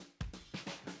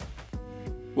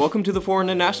Welcome to the Foreign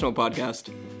and National Podcast,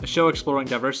 a show exploring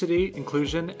diversity,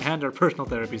 inclusion, and our personal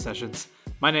therapy sessions.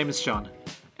 My name is Sean.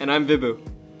 And I'm Vibhu.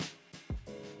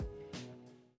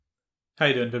 How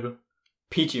you doing, Vibhu?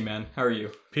 Peachy, man. How are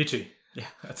you? Peachy. Yeah,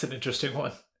 that's an interesting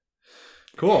one.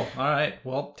 Cool. All right.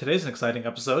 Well, today's an exciting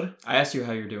episode. I asked you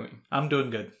how you're doing. I'm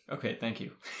doing good. Okay, thank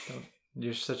you.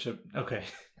 You're such a... Okay.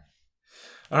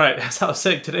 All right. As I was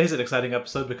saying, today's an exciting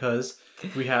episode because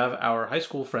we have our high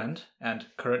school friend and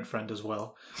current friend as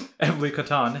well, Emily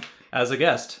Catan, as a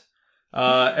guest.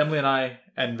 Emily and I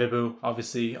and Vibhu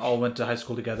obviously all went to high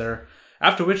school together,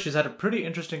 after which she's had a pretty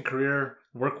interesting career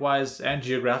work-wise and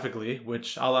geographically,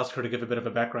 which I'll ask her to give a bit of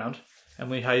a background.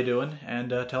 Emily, how you doing?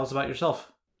 And tell us about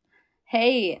yourself.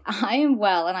 Hey, I am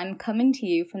well, and I'm coming to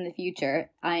you from the future.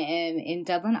 I am in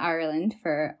Dublin, Ireland,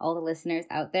 for all the listeners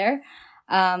out there.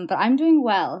 But I'm doing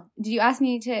well. Did you ask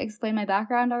me to explain my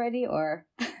background already, or?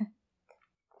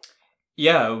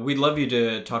 Yeah, we'd love you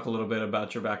to talk a little bit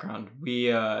about your background.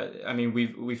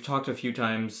 We've talked a few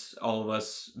times, all of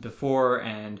us, before,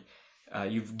 and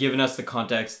you've given us the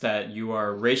context that you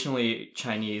are racially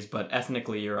Chinese, but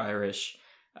ethnically you're Irish.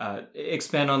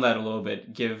 Expand on that a little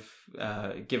bit. Give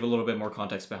a little bit more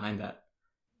context behind that.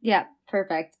 Yeah,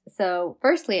 perfect. So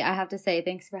firstly, I have to say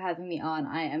thanks for having me on.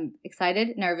 I am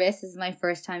excited, nervous. This is my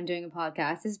first time doing a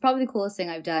podcast. This is probably the coolest thing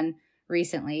I've done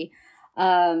recently.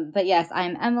 But yes, I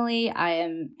am Emily. I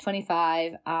am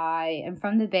 25. I am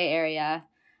from the Bay Area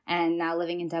and now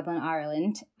living in Dublin,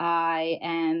 Ireland. I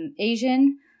am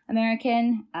Asian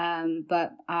American,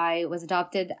 but I was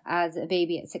adopted as a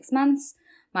baby at 6 months.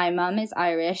 My mom is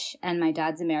Irish and my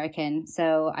dad's American,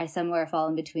 so I somewhere fall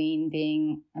in between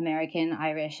being American,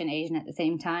 Irish, and Asian at the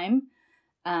same time.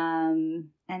 And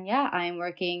yeah, I'm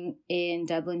working in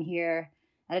Dublin here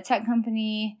at a tech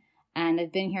company, and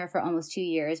I've been here for almost 2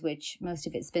 years, which most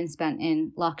of it's been spent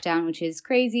in lockdown, which is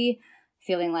crazy.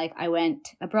 Feeling like I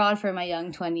went abroad for my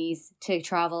young 20s to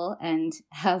travel and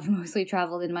have mostly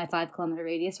traveled in my 5-kilometer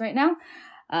radius right now.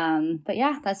 But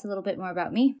yeah, that's a little bit more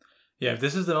about me. Yeah, if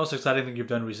this is the most exciting thing you've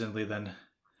done recently, then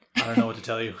I don't know what to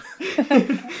tell you.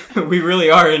 We really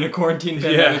are in a quarantine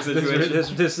pandemic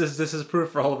situation. This is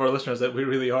proof for all of our listeners that we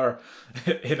really are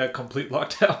in a complete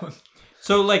lockdown.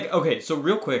 So, so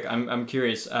real quick, I'm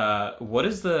curious. What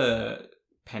is the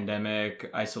pandemic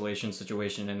isolation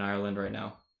situation in Ireland right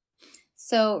now?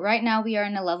 So right now we are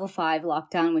in a level 5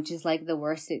 lockdown, which is like the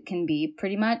worst it can be,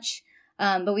 pretty much.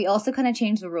 But we also kind of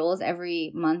change the rules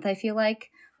every month, I feel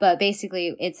like. But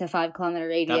basically, it's a 5-kilometer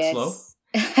radius.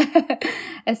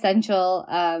 That's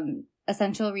slow.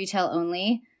 Essential retail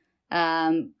only.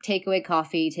 Takeaway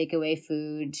coffee, takeaway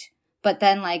food. But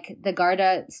then, like, the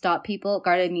Garda stop people.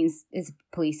 Garda is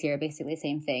police here, basically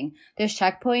same thing. There's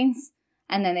checkpoints,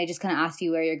 and then they just kind of ask you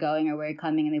where you're going or where you're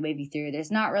coming, and they wave you through. There's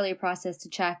not really a process to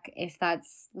check if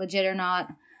that's legit or not.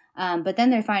 But then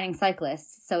they're finding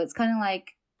cyclists, so it's kind of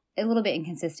like a little bit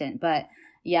inconsistent, but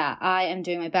yeah, I am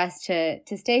doing my best to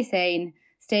stay sane,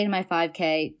 stay in my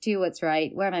 5K, do what's right,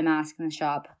 wear my mask in the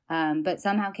shop. But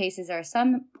somehow cases are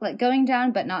going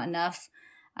down, but not enough.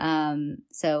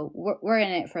 So we're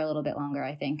in it for a little bit longer,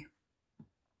 I think.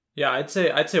 Yeah, I'd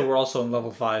say we're also in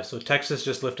level 5. So Texas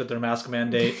just lifted their mask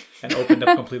mandate and opened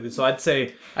up completely. So I'd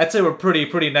say we're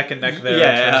pretty neck and neck there.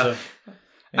 Yeah.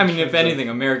 If anything,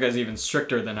 America is even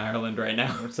stricter than Ireland right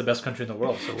now. It's the best country in the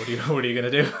world. So what are you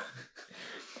gonna do?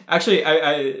 Actually,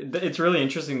 it's really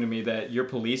interesting to me that your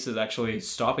police is actually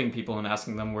stopping people and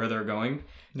asking them where they're going.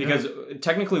 Because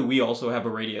technically we also have a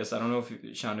radius. I don't know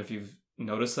if you've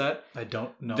noticed that. I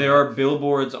don't know. There are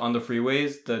billboards on the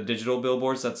freeways, the digital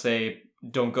billboards that say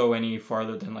don't go any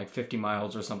farther than like 50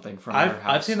 miles or something from your house.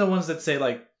 I've seen the ones that say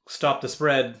like stop the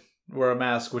spread, wear a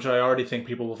mask, which I already think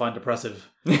people will find oppressive.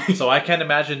 So I can't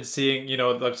imagine seeing,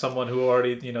 like someone who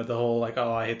already, the whole like,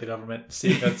 oh, I hate the government,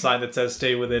 seeing a sign that says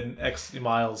stay within X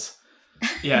miles.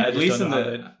 Yeah, at least in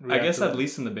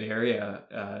the Bay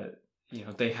Area,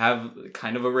 they have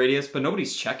kind of a radius, but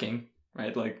nobody's checking,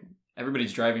 right? Like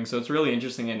everybody's driving. So it's really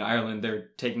interesting in Ireland, they're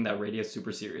taking that radius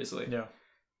super seriously. Yeah.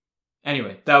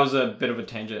 Anyway, that was a bit of a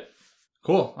tangent.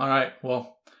 Cool. All right.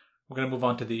 Well, we're going to move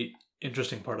on to the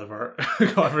interesting part of our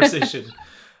conversation.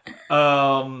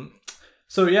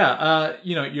 So yeah,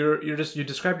 you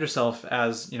described yourself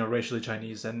as, racially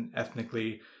Chinese and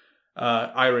ethnically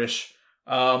Irish.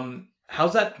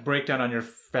 How's that breakdown on your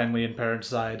family and parents'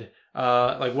 side?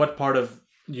 Like what part of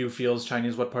you feels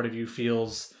Chinese, what part of you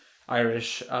feels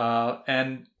Irish?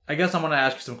 And I guess I want to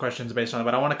ask you some questions based on it,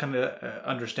 but I want to kind of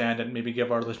understand and maybe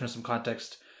give our listeners some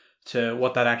context to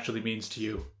what that actually means to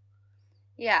you.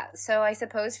 Yeah, so I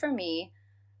suppose for me,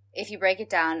 if you break it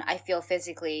down, I feel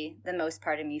physically the most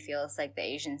part of me feels like the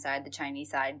Asian side, the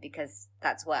Chinese side, because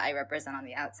that's what I represent on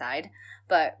the outside.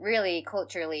 But really,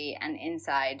 culturally and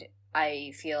inside,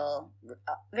 I feel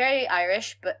very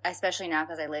Irish, but especially now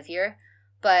because I live here,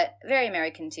 but very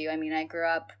American too. I mean, I grew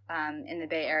up in the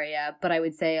Bay Area, but I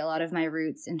would say a lot of my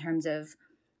roots in terms of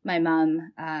my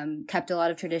mom kept a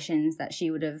lot of traditions that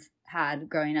she would have had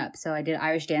growing up. So I did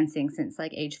Irish dancing since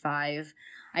like age 5.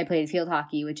 I played field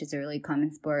hockey, which is a really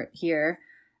common sport here.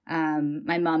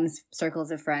 My mom's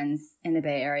circles of friends in the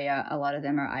Bay Area, a lot of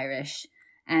them are Irish.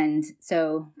 And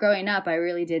so growing up, I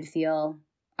really did feel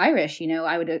Irish. You know,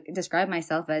 I would describe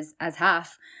myself as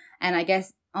half. And I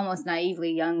guess almost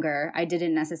naively younger, I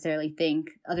didn't necessarily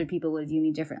think other people would view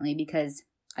me differently because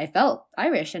I felt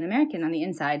Irish and American on the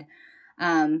inside.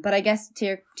 But I guess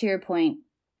to your point,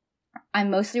 I'm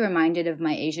mostly reminded of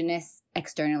my Asianness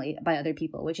externally by other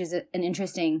people, which is an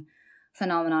interesting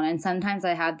phenomenon. And sometimes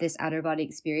I have this outer body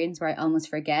experience where I almost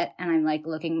forget and I'm like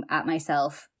looking at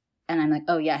myself and I'm like,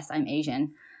 oh yes, I'm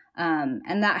Asian.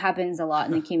 And that happens a lot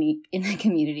in the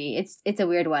community. It's a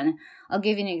weird one. I'll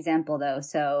give you an example though.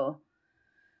 So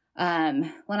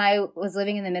when I was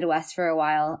living in the Midwest for a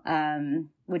while,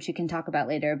 which we can talk about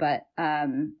later, but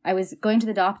I was going to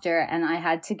the doctor and I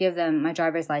had to give them my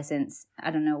driver's license. I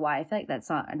don't know why. I feel like that's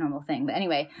not a normal thing. But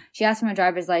anyway, she asked for my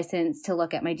driver's license to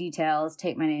look at my details,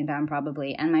 take my name down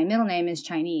probably. And my middle name is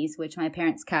Chinese, which my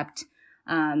parents kept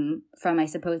from, I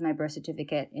suppose, my birth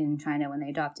certificate in China when they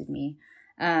adopted me.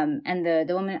 And the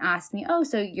woman asked me, oh,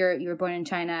 so you were born in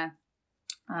China.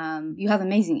 You have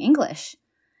amazing English.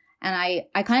 And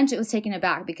I kind of was taken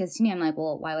aback because to me, I'm like,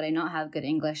 well, why would I not have good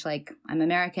English? Like, I'm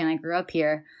American, I grew up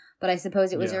here. But I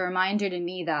suppose it was a reminder to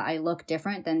me that I look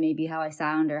different than maybe how I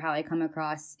sound or how I come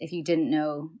across if you didn't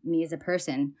know me as a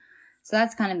person. So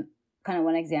that's kind of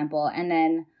one example. And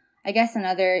then I guess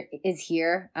another is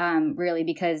here, really,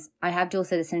 because I have dual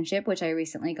citizenship, which I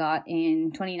recently got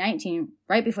in 2019,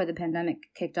 right before the pandemic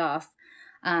kicked off.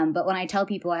 But when I tell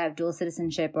people I have dual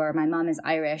citizenship or my mom is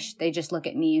Irish, they just look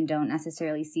at me and don't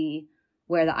necessarily see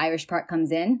where the Irish part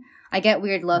comes in. I get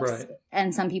weird looks, right.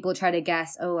 And some people try to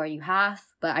guess, oh, are you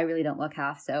half? But I really don't look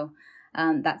half. So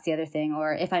that's the other thing.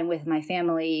 Or if I'm with my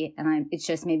family and it's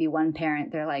just maybe one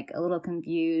parent, they're like a little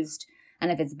confused. And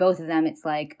if it's both of them, it's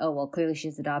like, oh, well, clearly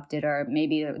she's adopted or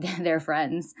maybe they're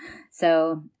friends.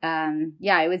 So,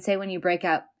 I would say when you break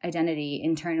out identity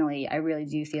internally, I really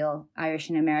do feel Irish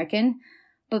and American.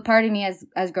 But part of me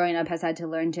as growing up has had to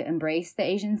learn to embrace the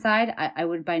Asian side. I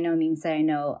would by no means say I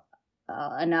know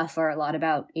enough or a lot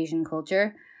about Asian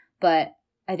culture. But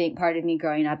I think part of me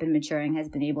growing up and maturing has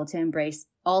been able to embrace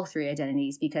all 3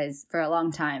 identities because for a long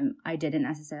time, I didn't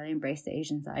necessarily embrace the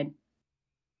Asian side.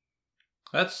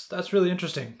 That's really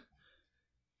interesting.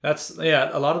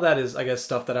 A lot of that is, I guess,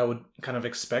 stuff that I would kind of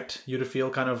expect you to feel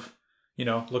kind of,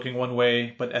 looking one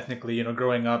way, but ethnically,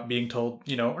 growing up, being told,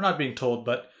 or not being told,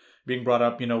 but being brought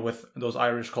up, with those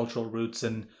Irish cultural roots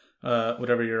and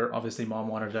whatever your obviously mom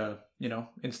wanted to,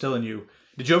 instill in you.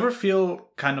 Did you ever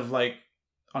feel kind of like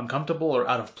uncomfortable or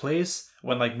out of place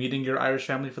when like meeting your Irish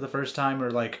family for the first time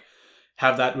or like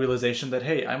have that realization that,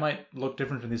 hey, I might look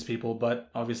different from these people, but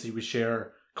obviously we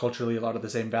share culturally a lot of the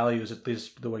same values, at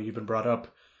least the way you've been brought up.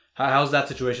 How's that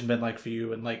situation been like for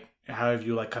you? And like, how have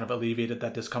you like kind of alleviated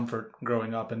that discomfort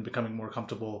growing up and becoming more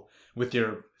comfortable with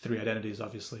your 3 identities,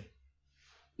 obviously?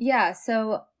 Yeah,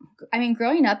 so, I mean,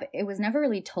 growing up, it was never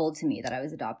really told to me that I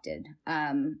was adopted.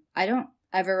 I don't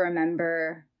ever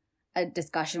remember a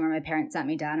discussion where my parents sat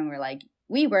me down and were like,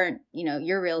 we weren't,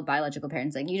 your real biological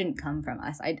parents, like, you didn't come from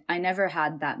us. I never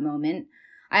had that moment.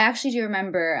 I actually do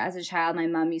remember, as a child, my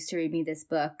mom used to read me this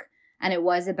book, and it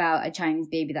was about a Chinese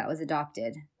baby that was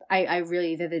adopted. I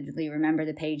really vividly remember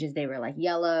the pages. They were, like,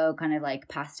 yellow, kind of, like,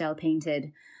 pastel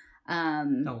painted.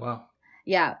 Oh, wow.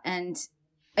 Yeah, and...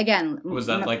 Again, was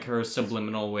that like her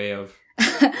subliminal way of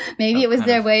maybe it was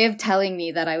their way of telling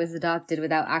me that I was adopted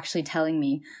without actually telling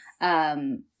me.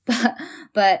 But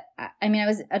I mean, I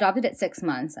was adopted at 6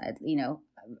 months.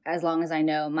 As long as I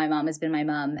know, my mom has been my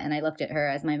mom, and I looked at her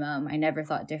as my mom. I never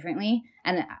thought differently,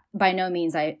 and by no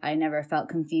means I never felt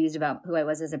confused about who I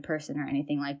was as a person or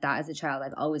anything like that. As a child,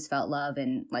 I've always felt love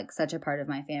and like such a part of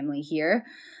my family here.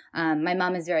 My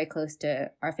mom is very close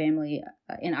to our family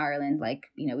in Ireland. Like,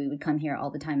 we would come here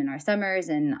all the time in our summers,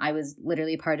 and I was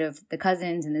literally part of the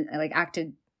cousins and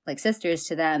acted like sisters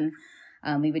to them.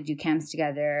 We would do camps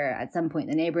together. At some point,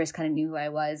 the neighbors kind of knew who I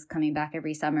was, coming back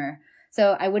every summer.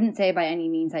 So I wouldn't say by any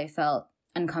means I felt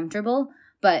uncomfortable,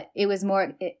 but it was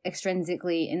more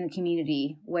extrinsically in the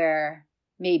community where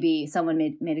maybe someone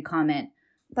made a comment,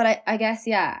 But I guess,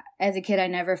 yeah, as a kid, I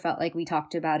never felt like we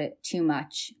talked about it too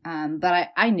much. But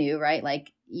I knew, right?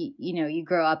 Like, you know, you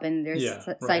grow up and there's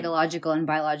psychological and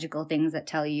biological things that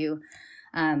tell you.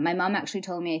 My mom actually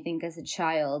told me, I think as a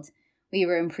child, we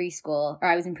were in preschool, or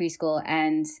I was in preschool,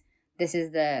 and this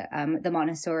is the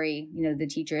Montessori, you know, the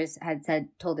teachers had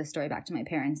told this story back to my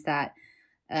parents that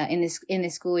in the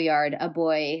schoolyard, a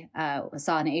boy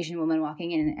saw an Asian woman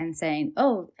walking in and saying,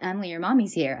 "Oh, Emily, your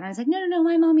mommy's here." And I was like, no,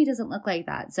 my mommy doesn't look like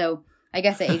that. So I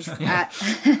guess at age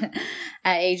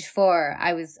at age 4,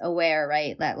 I was aware,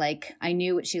 right, that like I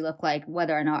knew what she looked like.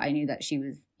 Whether or not I knew that she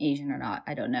was Asian or not,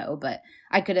 I don't know, but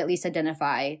I could at least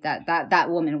identify that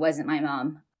woman wasn't my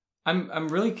mom. I'm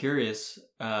really curious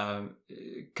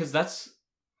because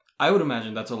I would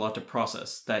imagine that's a lot to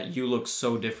process, that you look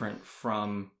so different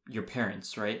from your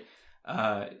parents, right?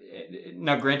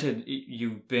 Now, granted,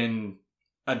 you've been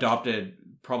adopted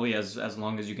probably as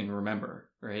long as you can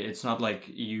remember, right? It's not like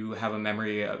you have a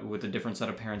memory with a different set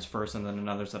of parents first and then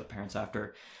another set of parents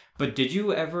after. But did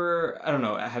you ever, I don't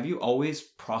know, have you always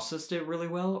processed it really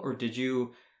well? Or did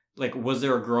you, like, was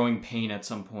there a growing pain at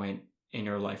some point in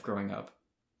your life growing up?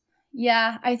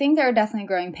 Yeah, I think there are definitely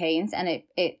growing pains, and it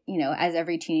you know, as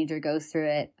every teenager goes through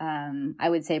it, I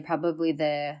would say probably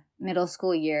the middle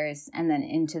school years and then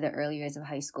into the early years of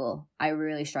high school, I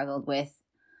really struggled with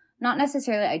not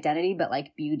necessarily identity, but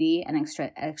like beauty and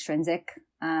extrinsic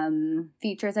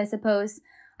features, I suppose.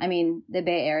 I mean, the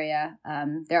Bay Area,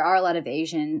 there are a lot of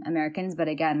Asian Americans, but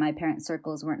again, my parents'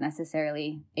 circles weren't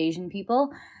necessarily Asian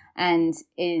people. And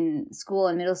in school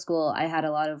and middle school, I had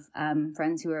a lot of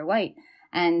friends who were white.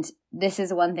 And this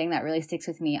is one thing that really sticks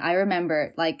with me. I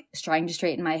remember like trying to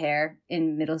straighten my hair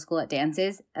in middle school at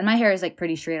dances, and my hair is like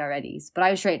pretty straight already, but I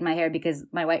would straighten my hair because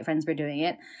my white friends were doing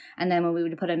it. And then when we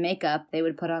would put on makeup, they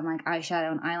would put on like eyeshadow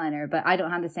and eyeliner, but I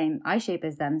don't have the same eye shape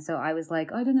as them. So I was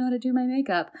like, I don't know how to do my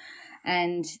makeup.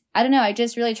 And I don't know, I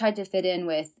just really tried to fit in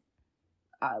with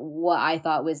what I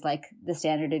thought was like the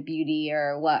standard of beauty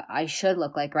or what I should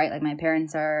look like, right? Like my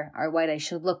parents are white, I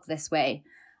should look this way.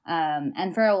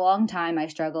 And for a long time, I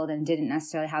struggled and didn't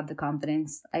necessarily have the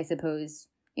confidence, I suppose,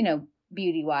 you know,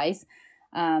 beauty wise.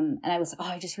 And I was,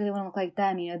 I just really want to look like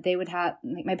them. You know, they would have,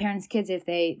 like my parents' kids, if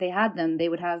they had them, they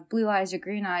would have blue eyes or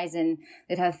green eyes, and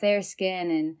they'd have fair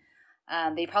skin,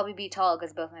 and they'd probably be tall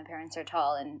because both my parents are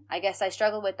tall. And I guess I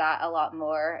struggled with that a lot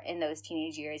more in those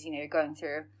teenage years. You know, you're going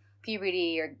through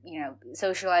puberty, or, you know,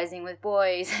 socializing with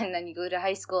boys, and then you go to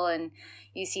high school and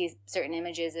you see certain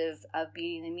images of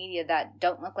beauty in the media that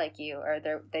don't look like you, or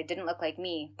they didn't look like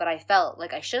me, but I felt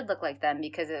like I should look like them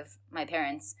because of my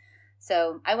parents.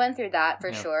 So I went through that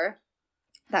for sure.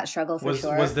 That struggle for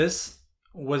sure.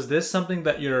 Was this something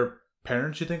that your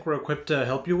parents, you think, were equipped to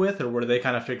help you with, or were they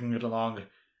kind of figuring it along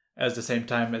at the same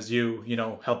time as you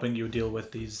know, helping you deal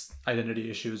with these identity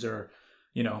issues, or,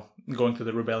 you know, going through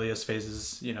the rebellious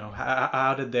phases? You know,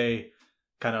 how did they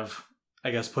kind of,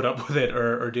 I guess, put up with it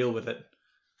or deal with it?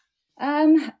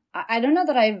 I don't know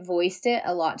that I voiced it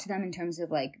a lot to them in terms of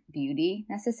like beauty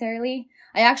necessarily.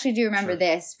 I actually do remember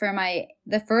this for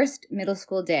the first middle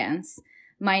school dance.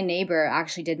 My neighbor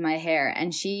actually did my hair,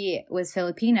 and she was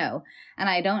Filipino, and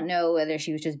I don't know whether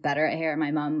she was just better at hair.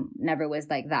 My mom never was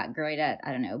like that great at,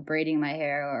 I don't know, braiding my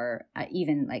hair or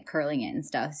even like curling it and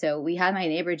stuff. So we had my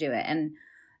neighbor do it, and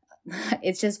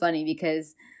it's just funny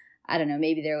because I don't know,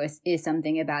 maybe there is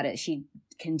something about it. She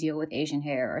can deal with Asian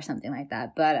hair or something like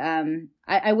that. But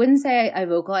I wouldn't say I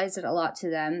vocalized it a lot to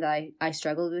them that I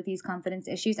struggled with these confidence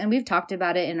issues. And we've talked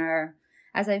about it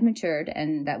as I've matured,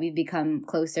 and that we've become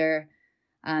closer.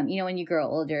 You know, when you grow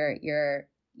older,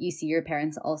 you see your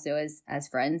parents also as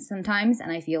friends sometimes.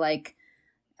 And I feel like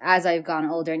as I've gone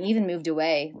older and even moved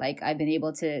away, like I've been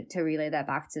able to relay that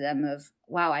back to them of,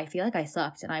 wow, I feel like I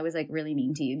sucked and I was like really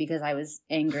mean to you because I was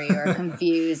angry or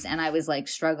confused and I was like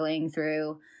struggling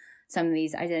through some of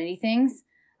these identity things.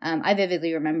 I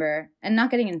vividly remember, and not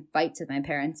getting in fights with my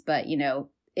parents, but you know,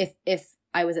 if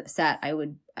I was upset,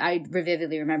 I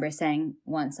vividly remember saying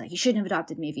once, like, you shouldn't have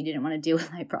adopted me if you didn't want to deal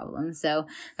with my problems. So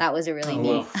that was a really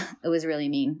mean. It was really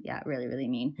mean. Yeah, really, really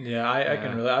mean. Yeah, I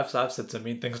can really. I've said some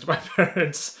mean things to my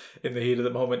parents in the heat of the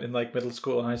moment in like middle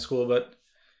school and high school. But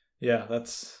yeah,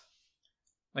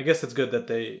 I guess it's good that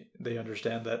they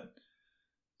understand that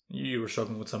you were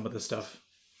struggling with some of this stuff.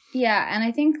 Yeah, and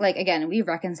I think, like, again, we've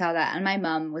reconciled that. And my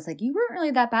mom was like, you weren't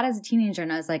really that bad as a teenager.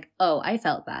 And I was like, oh, I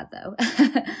felt bad, though.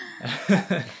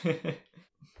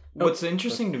 What's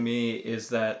interesting to me is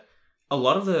that a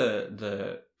lot of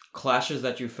the clashes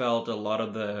that you felt, a lot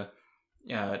of the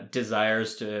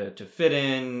desires to fit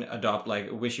in, adopt, like,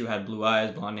 wish you had blue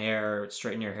eyes, blonde hair,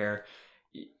 straighten your hair,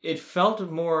 it felt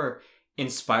more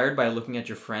inspired by looking at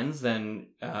your friends than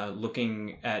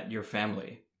looking at your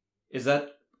family. Is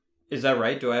that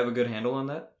right? Do I have a good handle on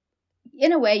that?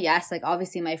 In a way, yes. Like,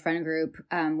 obviously my friend group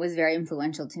was very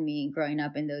influential to me growing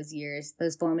up in those years,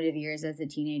 those formative years as a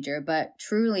teenager. But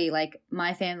truly, like,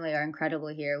 my family are incredible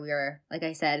here. We are, like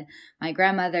I said, my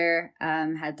grandmother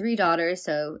had 3 daughters,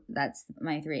 so that's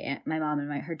my mom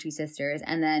and her 2 sisters,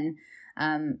 and then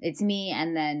it's me,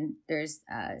 and then there's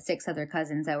 6 other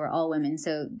cousins that were all women.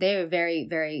 So they're very,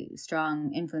 very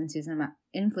strong influences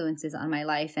on my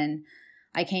life. And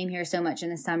I came here so much in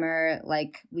the summer.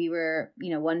 Like, we were,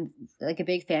 a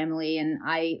big family, and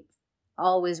I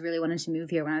always really wanted to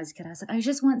move here when I was a kid. I was like, I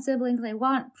just want siblings. I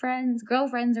want friends,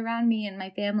 girlfriends around me and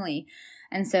my family.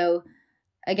 And so,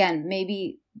 again,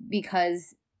 maybe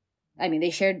because, they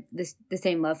shared the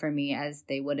same love for me as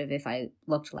they would have if I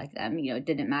looked like them. It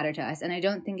didn't matter to us. And I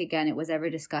don't think, again, it was ever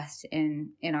discussed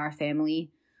in our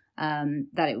family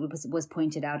that it was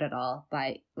pointed out at all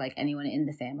by, like, anyone in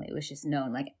the family. It was just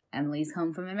known, like, Emily's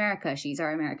home from America. She's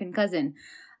our American cousin.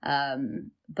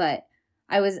 But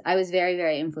I was very,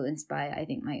 very influenced by, I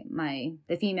think,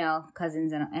 the female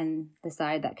cousins and the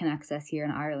side that connects us here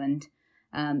in Ireland,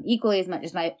 equally as much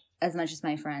as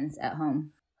my friends at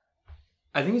home.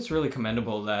 I think it's really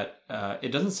commendable that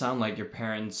it doesn't sound like your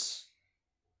parents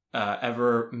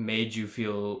ever made you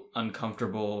feel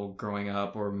uncomfortable growing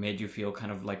up or made you feel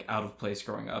kind of like out of place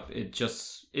growing up.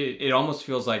 It almost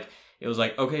feels like it was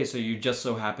like, okay, so you just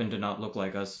so happen to not look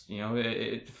like us.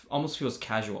 It almost feels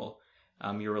casual,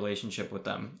 your relationship with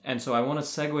them. And so I want to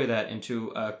segue that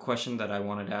into a question that I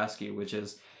wanted to ask you, which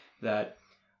is that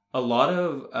a lot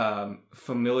of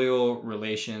familial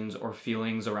relations or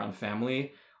feelings around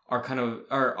family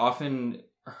are often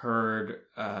heard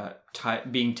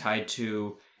being tied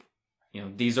to,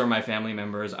 these are my family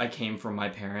members. I came from my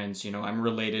parents. I'm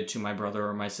related to my brother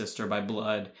or my sister by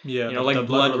blood. Yeah, like the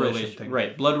blood relation thing.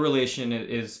 Right, blood relation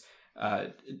is.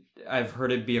 I've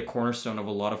heard it be a cornerstone of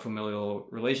a lot of familial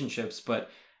relationships, but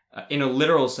in a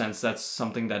literal sense, that's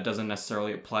something that doesn't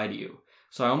necessarily apply to you.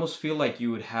 So I almost feel like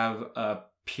you would have a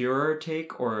purer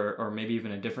take, or maybe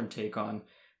even a different take on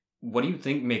what do you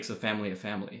think makes a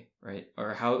family, right?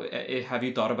 Or how have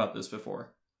you thought about this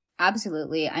before?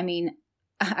 Absolutely.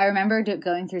 I remember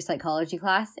going through psychology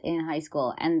class in high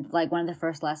school, and like one of the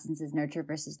first lessons is nurture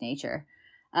versus nature,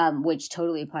 which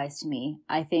totally applies to me.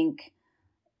 I think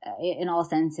in all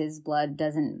senses, blood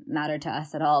doesn't matter to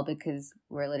us at all because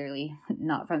we're literally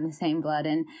not from the same blood.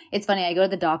 And it's funny, I go to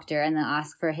the doctor and then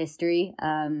ask for history,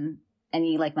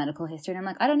 any like medical history, and I'm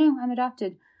like, I don't know, I'm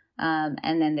adopted.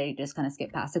 And then they just kind of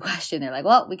skip past the question. They're like,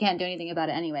 well, we can't do anything about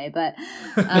it anyway. But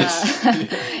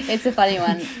it's a funny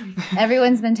one.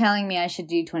 Everyone's been telling me I should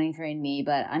do 23andMe,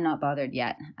 but I'm not bothered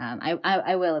yet.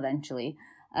 I will eventually.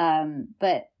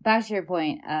 But back to your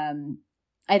point,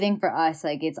 I think for us,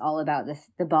 like, it's all about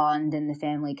the bond and the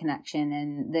family connection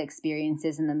and the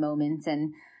experiences and the moments.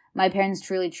 And my parents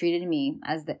truly treated me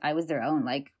as I was their own.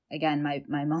 Like, again,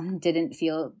 my mom didn't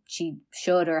feel she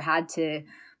should or had to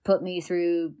put me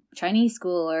through Chinese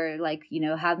school or like,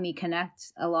 have me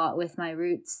connect a lot with my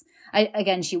roots.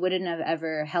 She wouldn't have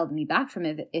ever held me back from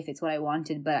it if it's what I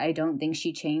wanted, but I don't think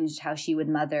she changed how she would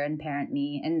mother and parent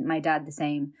me. And my dad the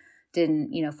same,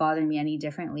 didn't, father me any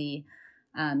differently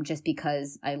just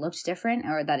because I looked different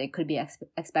or that it could be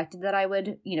expected that I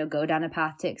would, go down a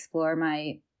path to explore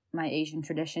my Asian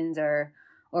traditions or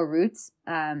roots.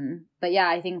 But yeah,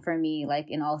 I think for me,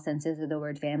 like in all senses of the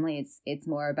word family, it's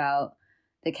more about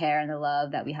the care and the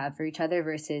love that we have for each other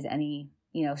versus any,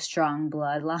 strong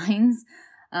bloodlines.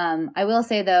 I will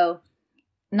say though,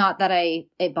 not that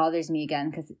it bothers me again,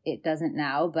 because it doesn't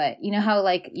now, but how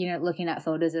like, looking at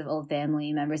photos of old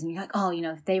family members and you're like, oh,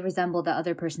 they resemble the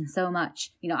other person so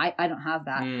much. I don't have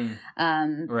that.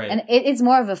 Right. And it's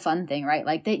more of a fun thing, right?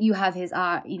 Like that you have his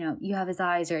eye, you have his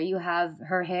eyes or you have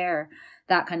her hair,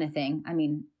 that kind of thing.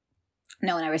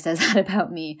 No one ever says that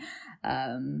about me.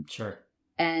 Sure.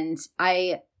 And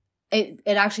it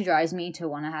actually drives me to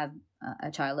want to have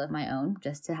a child of my own,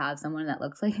 just to have someone that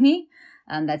looks like me,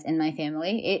 that's in my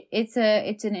family. It's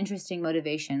an interesting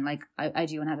motivation. Like I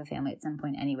do want to have a family at some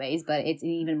point anyways, but it's an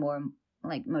even more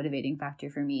like motivating factor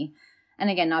for me.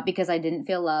 And again, not because I didn't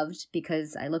feel loved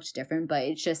because I looked different, but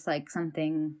it's just like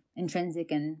something intrinsic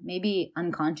and maybe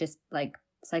unconscious, like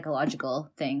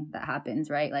psychological thing that happens,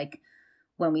 right? Like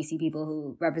when we see people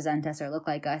who represent us or look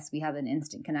like us, we have an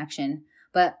instant connection.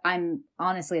 But I'm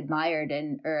honestly admired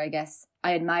I guess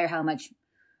I admire how much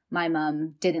my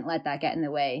mom didn't let that get in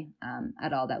the way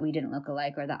at all, that we didn't look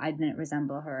alike or that I didn't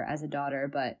resemble her as a daughter,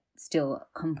 but still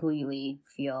completely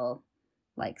feel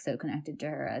like so connected to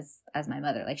her as my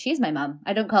mother. Like she's my mom.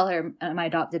 I don't call her my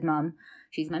adopted mom.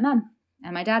 She's my mom,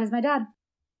 and my dad is my dad.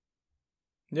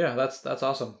 Yeah, that's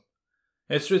awesome.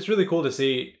 It's really cool to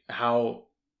see how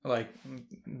like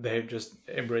they've just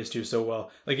embraced you so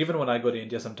well. Like even when I go to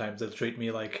India, sometimes they'll treat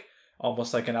me like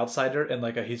almost like an outsider, and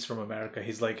like he's from America.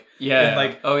 He's like Yeah. and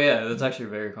like oh yeah, that's actually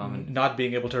very common. not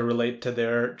being able to relate to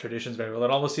their traditions very well.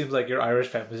 It almost seems like your Irish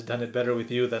family's done it better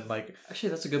with you than like Actually,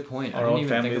 that's a good point. I our didn't own even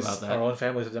families. think about that. Our own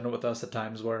families have done it with us at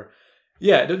times where,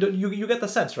 yeah, you get the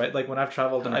sense, right? Like when I've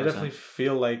traveled, I 100%. definitely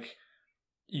feel like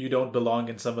you don't belong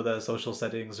in some of the social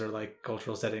settings or like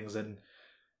cultural settings, and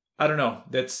I don't know.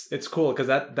 It's cool because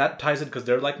that ties in because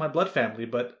they're like my blood family,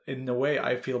 but in a way,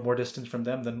 I feel more distant from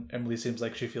them than Emily seems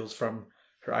like she feels from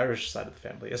her Irish side of the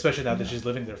family, especially now that she's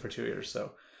living there for 2 years.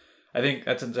 So I think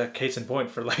that's a case in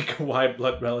point for like why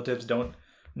blood relatives don't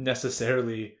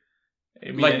necessarily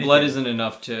mean Like anything. blood isn't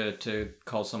enough to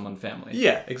call someone family.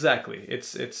 Yeah, exactly.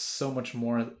 It's so much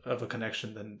more of a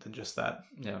connection than just that.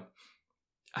 Yeah.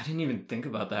 I didn't even think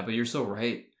about that, but you're so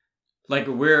right. Like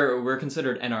we're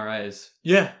considered NRIs,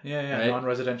 Yeah, Right?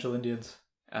 non-residential Indians.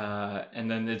 and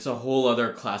then it's a whole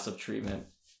other class of treatment.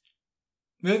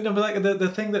 No, but like the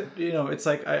thing that it's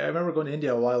like I remember going to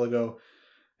India a while ago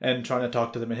and trying to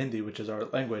talk to them in Hindi, which is our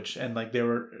language, and like they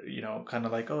were kind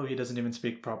of like, oh, he doesn't even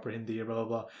speak proper Hindi or blah blah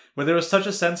blah. Where there was such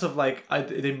a sense of like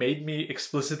they made me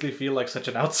explicitly feel like such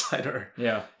an outsider.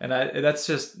 Yeah. And that's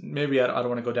just maybe I don't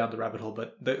want to go down the rabbit hole,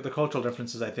 but the cultural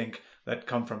differences I think that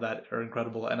come from that are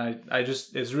incredible, and I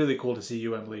just it's really cool to see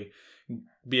you, Emily,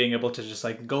 being able to just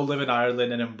like go live in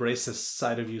Ireland and embrace this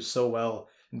side of you so well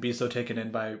and be so taken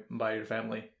in by your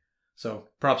family. So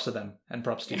props to them and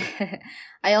props to you.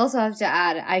 I also have to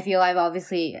add, I feel I've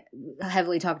obviously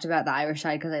heavily talked about the Irish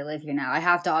side because I live here now. I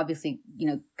have to obviously,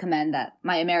 commend that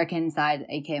my American side,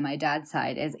 aka my dad's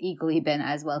side, has equally been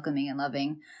as welcoming and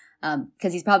loving.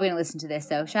 Because he's probably going to listen to this,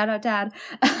 so shout out Dad.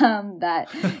 That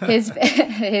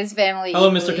his family.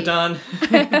 Hello, equally, Mr.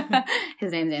 Katan.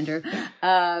 His name's Andrew.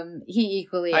 He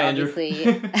equally, Hi, Andrew.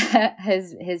 obviously,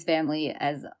 his family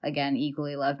has again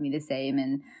equally loved me the same,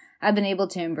 and I've been able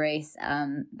to embrace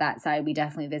that side. We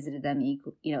definitely visited them,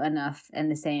 enough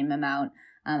and the same amount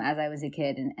as I was a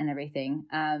kid and everything.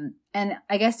 And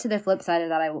I guess to the flip side of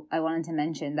that, I wanted to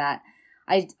mention that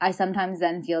I sometimes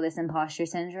then feel this imposter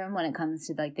syndrome when it comes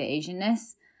to like the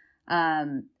Asianness.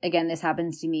 Again, this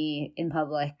happens to me in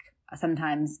public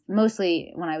sometimes,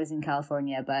 mostly when I was in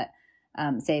California, but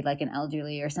say like an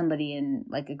elderly or somebody in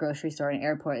like a grocery store or an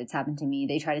airport, it's happened to me.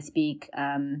 They try to speak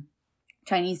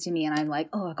Chinese to me and I'm like,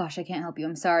 oh gosh, I can't help you,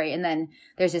 I'm sorry. And then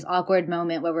there's this awkward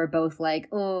moment where we're both like,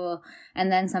 oh,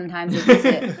 and then sometimes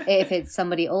if it's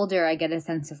somebody older, I get a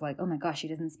sense of like, oh my gosh, she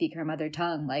doesn't speak her mother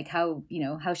tongue, like how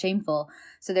shameful.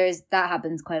 So that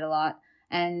happens quite a lot.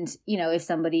 And if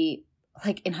somebody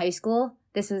like in high school,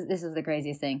 this is the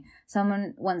craziest thing,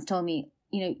 someone once told me,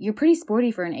 you're pretty sporty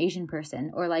for an Asian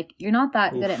person, or like you're not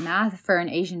that good at math for an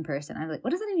Asian person. I'm like, what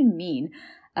does that even mean?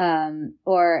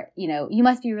 Or you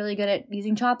must be really good at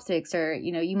using chopsticks, or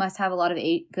you must have a lot of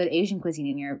good Asian cuisine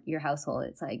in your household.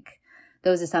 It's like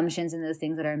those assumptions and those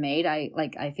things that are made.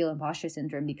 I feel imposter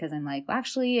syndrome because I'm like, well,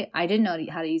 actually I didn't know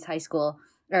how to use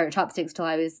chopsticks till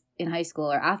I was in high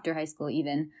school or after high school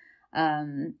even.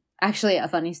 Actually, a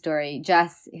funny story,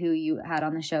 Jess, who you had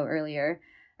on the show earlier,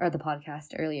 or the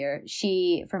podcast earlier,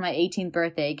 she, for my 18th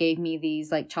birthday, gave me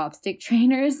these like chopstick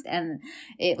trainers, and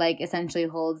it like essentially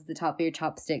holds the top of your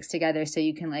chopsticks together so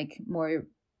you can like more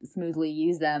smoothly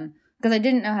use them, because I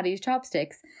didn't know how to use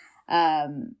chopsticks.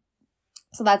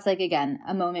 So that's like, again,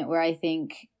 a moment where I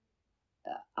think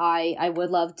I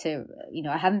would love to,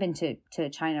 I haven't been to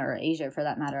China or Asia for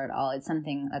that matter at all. It's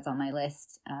something that's on my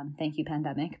list. Thank you,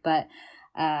 pandemic. But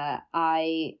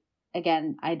I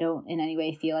don't in any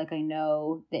way feel like I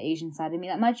know the Asian side of me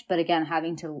that much. But again,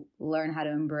 having to learn how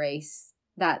to embrace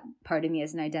that part of me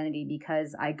as an identity,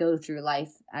 because I go through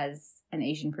life as an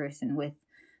Asian person with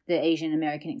the Asian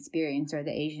American experience or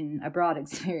the Asian abroad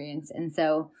experience. And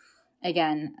so,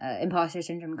 again, imposter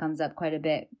syndrome comes up quite a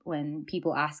bit when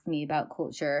people ask me about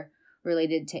culture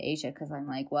related to Asia, because I'm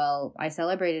like, well, I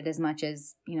celebrated as much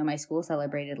as, my school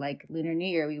celebrated, like Lunar New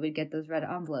Year. We would get those red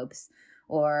envelopes.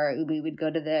 Or we would go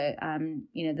to the,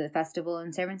 the festival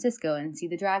in San Francisco and see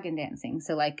the dragon dancing.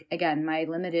 So, like, again, my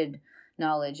limited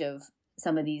knowledge of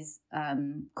some of these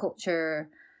culture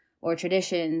or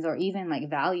traditions or even, like,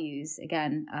 values,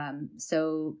 again,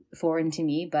 so foreign to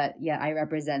me. But, yeah, I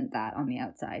represent that on the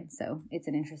outside. So it's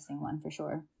an interesting one for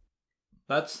sure.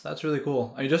 That's really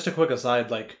cool. I mean, just a quick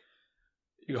aside, like,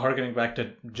 harkening back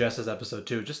to Jess's episode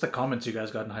too, just the comments you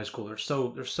guys got in high school they're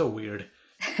so weird.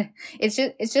 it's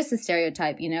just a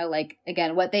stereotype, you know, like,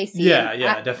 again, what they see.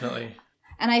 Yeah, definitely.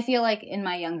 And I feel like in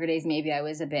my younger days, maybe I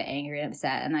was a bit angry and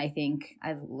upset. And I think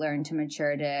I've learned to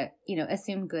mature to, you know,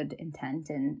 assume good intent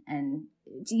and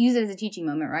to use it as a teaching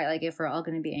moment, right? Like, if we're all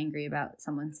going to be angry about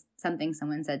something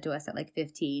someone said to us at like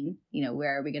 15, you know,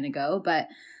 where are we going to go? But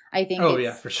I think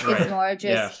for sure. It's more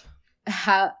just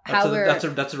how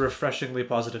that's a refreshingly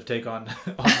positive take on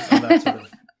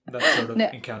that sort of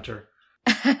encounter.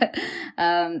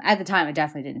 At the time, I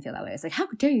definitely didn't feel that way. I was like, how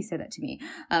dare you say that to me?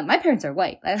 My parents are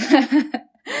white.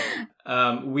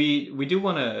 We do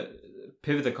want to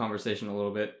pivot the conversation a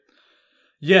little bit.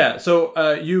 Yeah,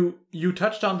 so you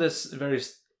touched on this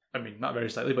not very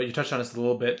slightly, but you touched on this a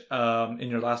little bit in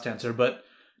your last answer. But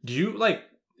do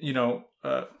you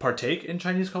partake in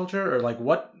Chinese culture, or like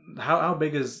how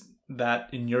big is that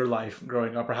in your life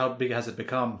growing up, or how big has it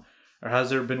become, or has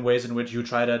there been ways in which you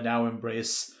try to now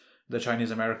embrace the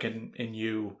Chinese American in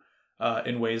you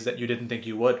in ways that you didn't think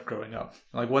you would growing up?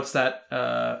 Like, what's that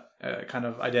kind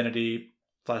of identity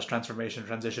 / transformation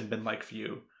transition been like for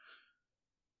you?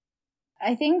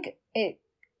 I think it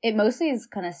mostly is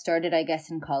kind of started, I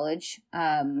guess, in college,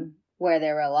 where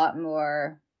there were a lot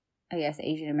more, I guess,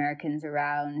 Asian Americans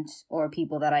around, or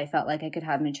people that I felt like I could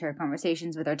have mature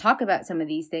conversations with or talk about some of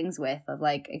these things with, of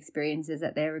like experiences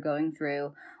that they were going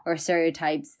through or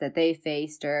stereotypes that they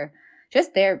faced, or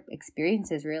just their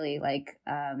experiences, really. Like,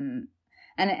 and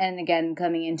again,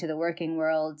 coming into the working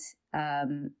world,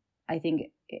 I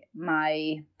think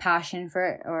my passion for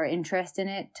it or interest in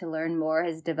it to learn more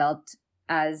has developed,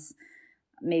 as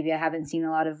maybe I haven't seen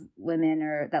a lot of women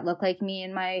or that look like me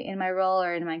in my role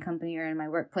or in my company or in my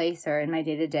workplace or in my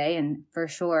day to day. And for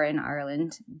sure in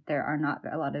Ireland, there are not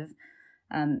a lot of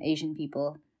Asian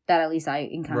people that at least I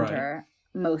encounter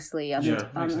mostly on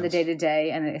the day to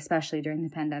day, and especially during the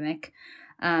pandemic.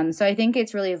 So I think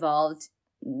it's really evolved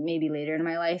maybe later in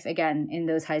my life. Again, in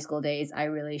those high school days, I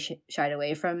really shied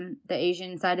away from the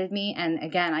Asian side of me. And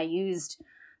again, I used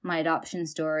my adoption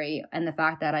story and the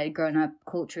fact that I'd grown up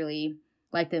culturally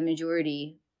like the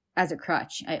majority as a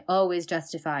crutch. I always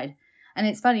justified. And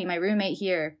it's funny, my roommate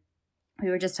here, we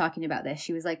were just talking about this.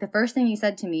 She was like, the first thing you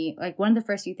said to me, like one of the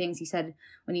first few things you said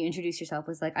when you introduced yourself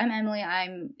was like, I'm Emily.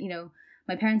 I'm,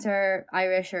 my parents are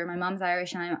Irish, or my mom's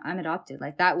Irish, and I'm adopted.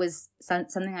 Like, that was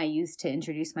something I used to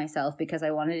introduce myself because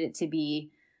I wanted it to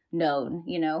be known,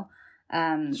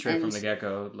 Straight from the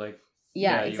get-go. Like, you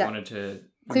wanted to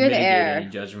clear the air, any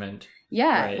judgment.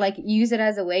 Yeah, right. Like use it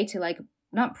as a way to like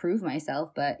not prove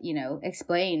myself, but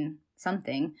explain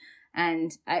something.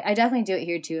 And I definitely do it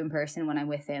here too in person when I'm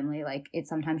with family. Like, it's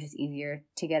sometimes just easier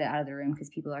to get it out of the room because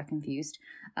people are confused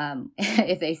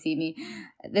if they see me.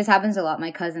 This happens a lot.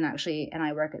 My cousin actually and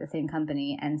I work at the same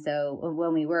company, and so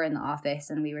when we were in the office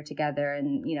and we were together,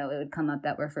 and it would come up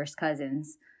that we're first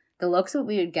cousins, the looks that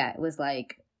we would get was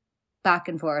like back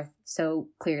and forth so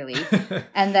clearly,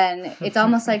 and then it's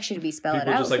almost like, should we spell people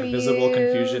it out? Just like visible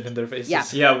confusion in their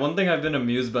faces. Yeah. One thing I've been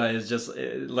amused by is just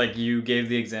like you gave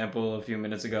the example a few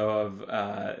minutes ago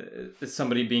of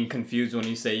somebody being confused when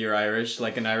you say you're Irish,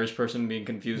 like an Irish person being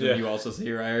confused when you also say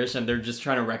you're Irish, and they're just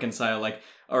trying to reconcile, like,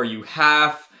 are you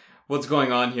half? What's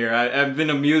going on here? I've been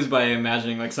amused by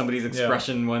imagining like somebody's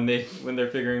expression when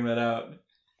they're figuring that out.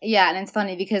 Yeah, and it's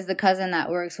funny because the cousin that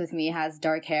works with me has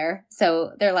dark hair.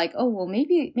 So they're like, oh, well,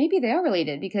 maybe they are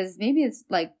related, because maybe it's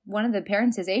like one of the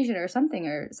parents is Asian or something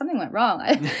went wrong.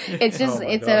 It's just,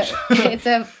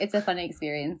 it's a funny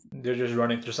experience. They're just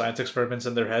running through science experiments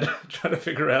in their head, trying to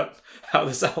figure out how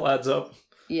this all adds up.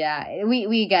 Yeah,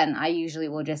 we again, I usually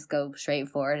will just go straight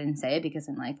forward and say it because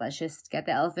I'm like, let's just get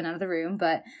the elephant out of the room.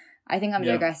 But I think I'm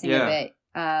digressing a bit.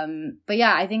 But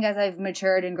yeah, I think as I've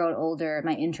matured and grown older,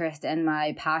 my interest and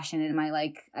my passion and my,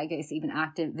 like, I guess even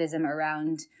activism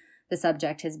around the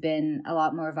subject has been a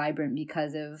lot more vibrant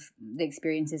because of the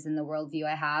experiences and the worldview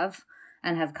I have,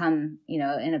 and have come,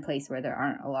 in a place where there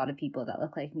aren't a lot of people that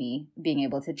look like me, being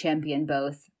able to champion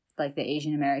both, like, the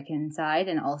Asian American side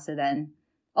and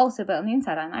but on the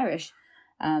inside I'm Irish.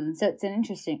 So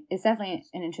it's definitely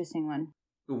an interesting one.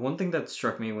 One thing that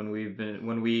struck me when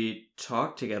we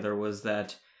talked together was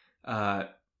that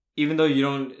even though you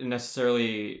don't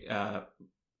necessarily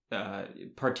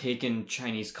partake in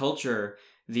Chinese culture,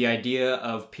 the idea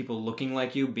of people looking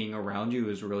like you, being around you,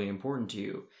 is really important to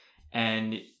you.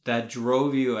 And that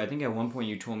drove you. I think at one point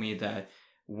you told me that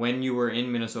when you were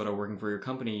in Minnesota working for your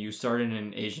company, you started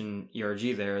an Asian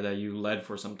ERG there that you led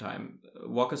for some time.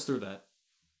 Walk us through that.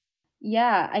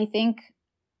 Yeah, I think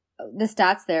the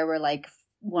stats there were like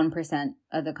 1%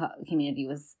 of the community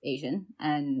was Asian,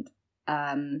 and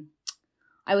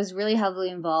I was really heavily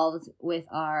involved with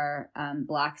our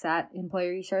BlackSat employee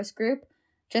resource group,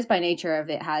 just by nature of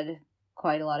it, had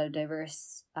quite a lot of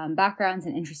diverse backgrounds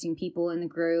and interesting people in the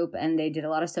group. And they did a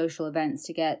lot of social events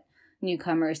to get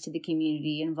newcomers to the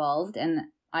community involved. And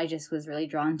I just was really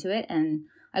drawn to it. And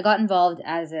I got involved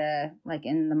as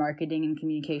in the marketing and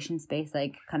communication space,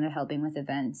 like kind of helping with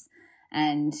events.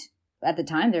 And at the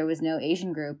time there was no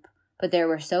Asian group, but there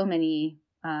were so many,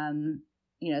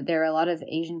 there were a lot of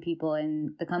Asian people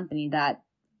in the company that,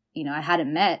 I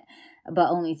hadn't met, but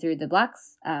only through the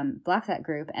Blacksat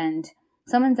group. And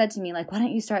someone said to me, like, why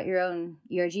don't you start your own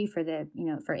ERG for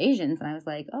for Asians? And I was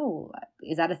like, oh,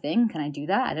 is that a thing? Can I do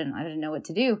that? I didn't know what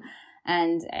to do.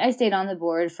 And I stayed on the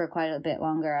board for quite a bit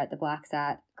longer at the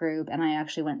Blacksat group. And I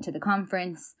actually went to the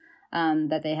conference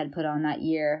that they had put on that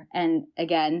year. And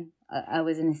again, I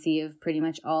was in a sea of pretty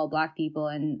much all Black people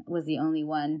and was the only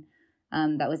one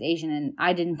that was Asian. And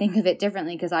I didn't think of it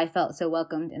differently because I felt so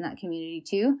welcomed in that community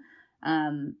too.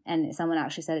 And someone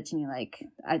actually said it to me, like,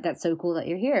 that's so cool that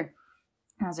you're here.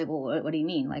 And I was like, well, what do you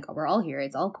mean? Like, we're all here.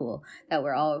 It's all cool that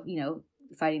we're all,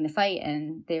 fighting the fight.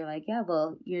 And they were like, yeah,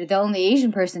 well, you're the only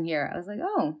Asian person here. I was like,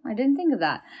 oh, I didn't think of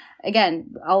that.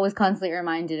 Again, always constantly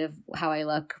reminded of how I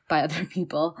look by other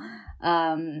people.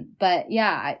 But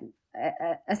yeah,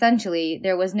 essentially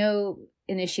there was no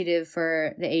initiative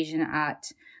for the Asian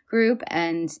at group.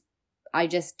 And I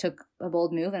just took a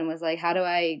bold move and was like, how do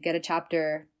I get a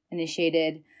chapter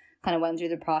initiated? Kind of went through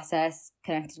the process,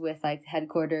 connected with like the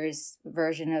headquarters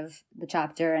version of the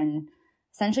chapter and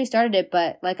essentially started it.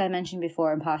 But like I mentioned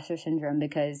before, imposter syndrome,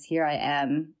 because here I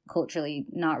am culturally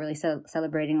not really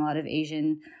celebrating a lot of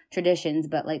Asian traditions,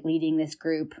 but like leading this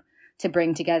group to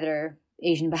bring together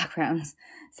Asian backgrounds.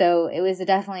 So it was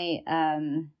definitely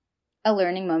a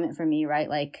learning moment for me, right?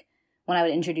 Like when I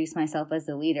would introduce myself as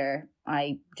the leader,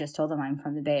 I just told them I'm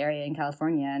from the Bay Area in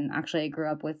California. And actually I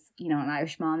grew up with, an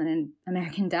Irish mom and an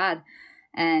American dad,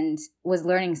 and was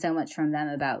learning so much from them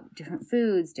about different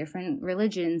foods, different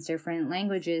religions, different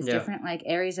languages, different like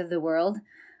areas of the world,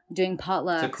 doing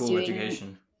potlucks. It's a cool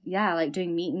education. Yeah, like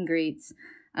doing meet and greets.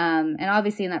 And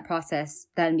obviously in that process,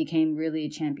 then became really a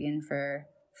champion for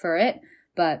it.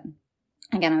 But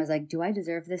again, I was like, do I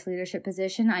deserve this leadership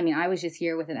position? I mean, I was just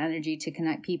here with an energy to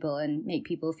connect people and make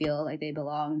people feel like they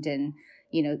belonged and,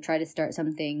 try to start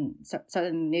something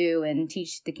new and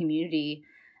teach the community.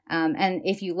 And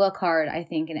if you look hard, I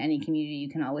think in any community, you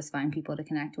can always find people to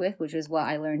connect with, which is what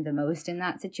I learned the most in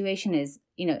that situation is,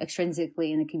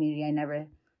 extrinsically in the community, I never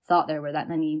thought there were that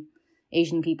many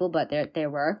Asian people, but there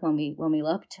were when we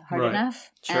looked hard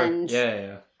enough. Sure. And,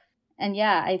 And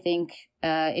yeah, I think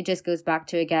it just goes back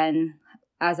to, again,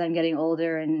 as I'm getting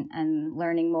older and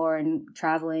learning more and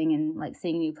traveling and like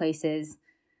seeing new places,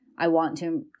 I want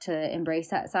to embrace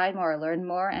that side more, learn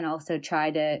more, and also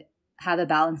try to have a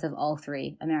balance of all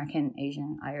three: American,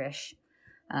 Asian, Irish.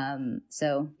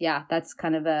 So yeah, that's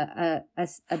kind of a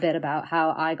bit about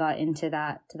how I got into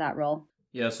that role.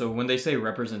 Yeah. So when they say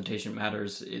representation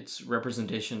matters, it's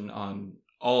representation on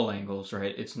all angles,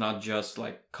 right? It's not just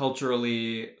like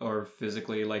culturally or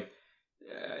physically, like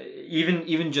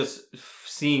even just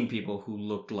seeing people who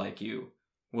looked like you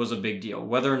was a big deal.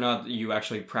 Whether or not you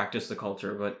actually practice the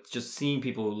culture, but just seeing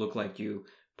people who look like you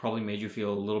probably made you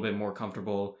feel a little bit more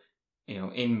comfortable,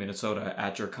 in Minnesota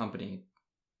at your company.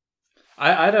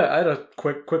 I had a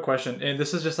quick question, and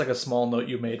this is just like a small note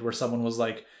you made where someone was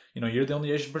like, you're the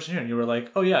only Asian person here, and you were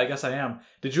like, oh yeah, I guess I am.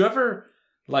 Did you ever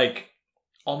like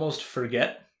almost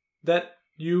forget that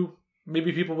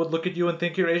maybe people would look at you and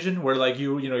think you're Asian, where like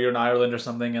you're in Ireland or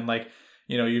something, and like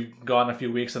you've gone a few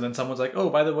weeks, and then someone's like, oh,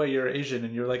 by the way, you're Asian,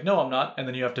 and you're like, no, I'm not, and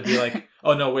then you have to be like,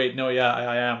 oh no, wait, no, yeah,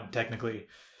 I am technically.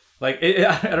 Like,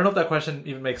 I don't know if that question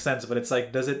even makes sense, but it's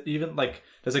like, does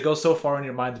it go so far in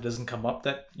your mind that it doesn't come up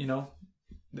that,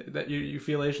 that you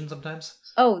feel Asian sometimes?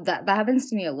 Oh, that happens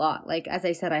to me a lot. Like, as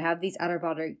I said, I have these outer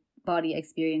body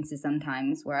experiences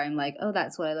sometimes where I'm like, oh,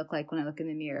 that's what I look like when I look in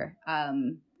the mirror.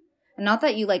 And not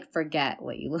that you like forget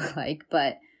what you look like,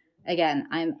 but again,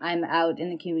 I'm out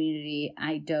in the community.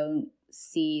 I don't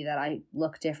see that I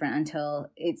look different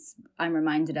until I'm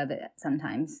reminded of it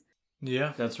sometimes.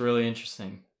 Yeah. That's really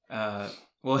interesting.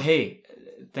 Well, hey,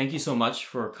 thank you so much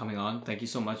for coming on. Thank you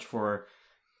so much for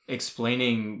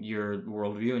explaining your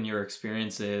worldview and your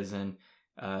experiences and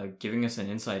giving us an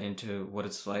insight into what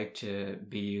it's like to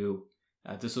be you.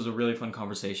 This was a really fun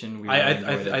conversation.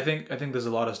 I think there's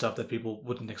a lot of stuff that people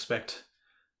wouldn't expect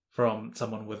from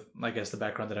someone with, I guess, the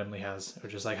background that Emily has, or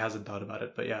just like hasn't thought about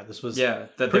it. But yeah, this was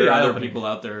that there are other people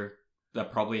out there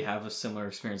that probably have a similar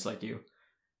experience like you.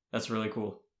 That's really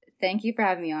cool. Thank you for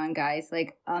having me on, guys.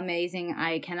 Like, amazing.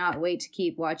 I cannot wait to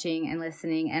keep watching and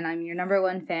listening. And I'm your number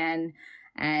one fan.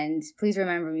 And please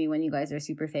remember me when you guys are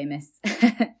super famous.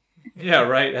 Yeah,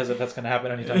 right. As if that's going to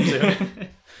happen anytime soon.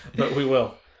 But we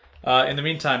will. In the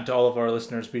meantime, to all of our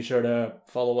listeners, be sure to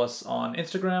follow us on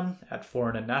Instagram at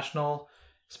Foreign and National,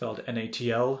 spelled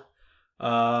NATL.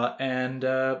 And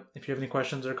if you have any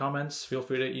questions or comments, feel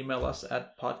free to email us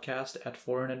at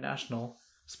podcast@foreignandnational,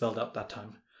 spelled out that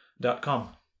time,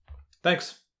 .com.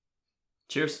 Thanks.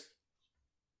 Cheers.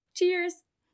 Cheers.